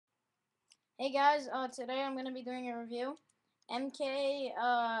Hey guys, today I'm gonna be doing a review.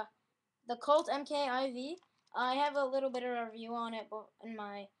 The Colt MK I have a little bit of a review on it, but in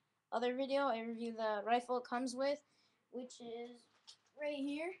my other video, I review the rifle it comes with, which is right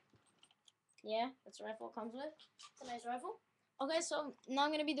here. Yeah, that's the rifle it comes with. It's a nice rifle. Okay, so now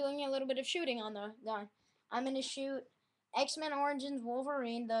I'm gonna be doing a little bit of shooting on the gun. I'm gonna shoot X-Men Origins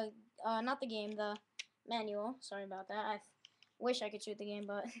Wolverine, not the game, the manual. Sorry about that. I wish I could shoot the game,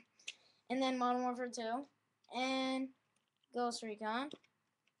 but. And then Modern Warfare 2, and Ghost Recon.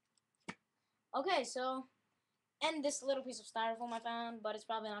 Okay, so, and this little piece of styrofoam I found, but it's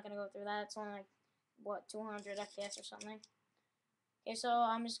probably not going to go through that. It's only like, what, 200 FPS or something. Okay, so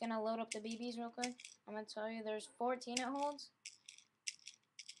I'm just going to load up the BBs real quick. I'm going to tell you there's 14 it holds.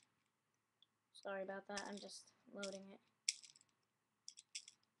 Sorry about that, I'm just loading it.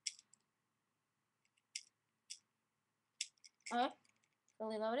 Okay,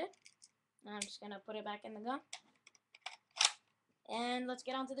 fully loaded. Now I'm just going to put it back in the gun. And let's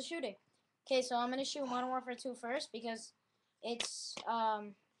get on to the shooting. Okay, so I'm going to shoot Modern Warfare 2 first because it's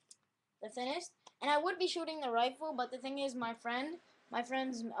the thinnest. And I would be shooting the rifle, but the thing is my friend's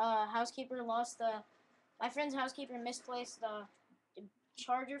housekeeper my friend's housekeeper misplaced the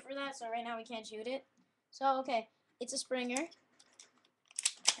charger for that, so right now we can't shoot it. So, okay, it's a Springer.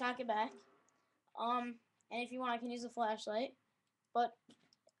 Cock it back. And if you want, I can use a flashlight, but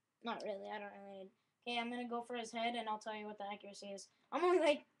not really, I don't really need. Okay, I'm gonna go for his head, and I'll tell you what the accuracy is. I'm only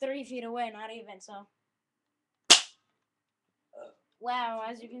like 3 feet away, not even, so. Wow,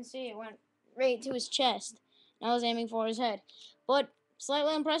 as you can see, it went right to his chest. I was aiming for his head. But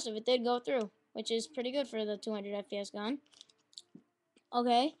slightly impressive, it did go through, which is pretty good for the 200 FPS gun.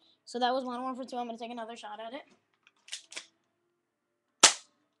 Okay, so that was Modern Warfare 2. I'm gonna take another shot at it.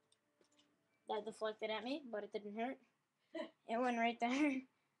 That deflected at me, but it didn't hurt. It went right there.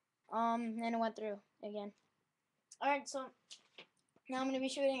 And it went through again. Alright, so now I'm going to be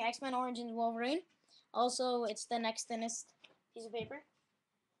shooting X-Men Origins Wolverine. Also, it's the next thinnest piece of paper.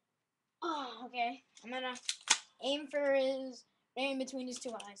 Oh, okay. I'm going to aim for his, right in between his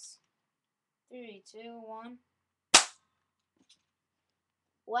two eyes. 3, 2, 1.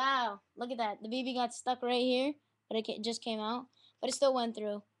 Wow, look at that. The BB got stuck right here, but it just came out. But it still went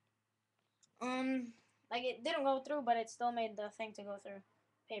through. Like it didn't go through, but it still made the thing to go through.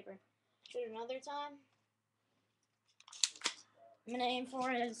 Paper. Shoot another time. I'm gonna aim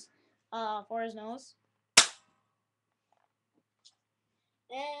for his nose.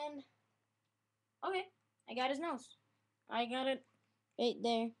 And okay, I got his nose. I got it right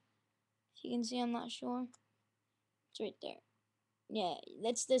there. If you can see, I'm not sure. It's right there. Yeah,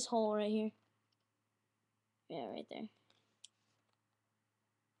 that's this hole right here. Yeah, right there.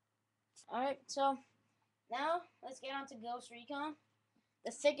 Alright, so now let's get on to Ghost Recon. The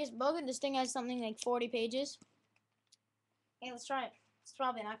thickest book, and this thing has something like 40 pages. Okay, let's try it. It's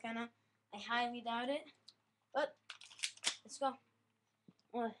probably not gonna. I highly doubt it. But let's go.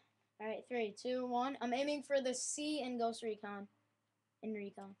 Alright, 3, 2, 1. I'm aiming for the C in Ghost Recon.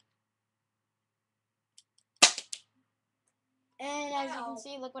 Recon. And as you can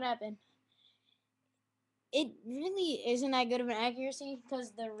see, look what happened. It really isn't that good of an accuracy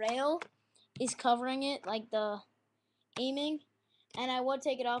because the rail is covering it, like the aiming. And I would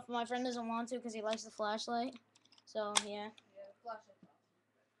take it off, but my friend doesn't want to because he likes the flashlight. So, yeah.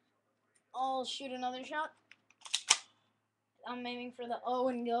 I'll shoot another shot. I'm aiming for the O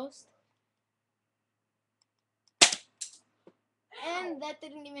in Ghost. And that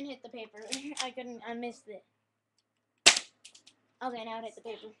didn't even hit the paper. I missed it. Okay, now it hit the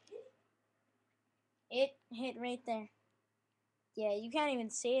paper. It hit right there. Yeah, you can't even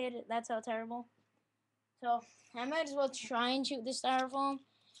see it. That's how terrible. So, I might as well try and shoot this styrofoam.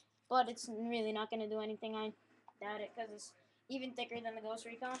 But it's really not going to do anything. I doubt it because it's even thicker than the Ghost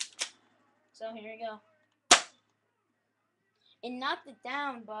Recon. So, here we go. It knocked it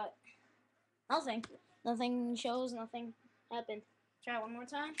down, but nothing. Nothing shows, nothing happened. Try it one more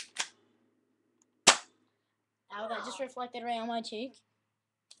time. Ow, that just reflected right on my cheek.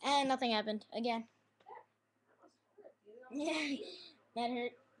 And nothing happened. Again. Yeah, that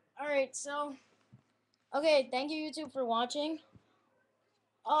hurt. Alright, so. Okay, thank you, YouTube, for watching.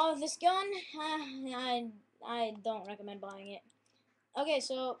 This gun, I don't recommend buying it. Okay,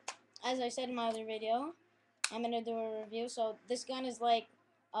 so, as I said in my other video, I'm going to do a review. So, this gun is like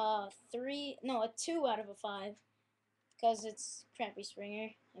a 2 out of a 5. Because it's crappy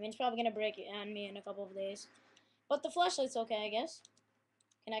Springer. I mean, it's probably going to break it on me in a couple of days. But the flashlight's okay, I guess.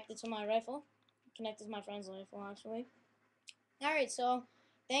 Connected to my rifle. Connected to my friend's rifle, actually. Alright, so,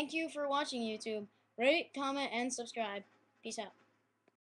 thank you for watching, YouTube. Rate, comment, and subscribe. Peace out.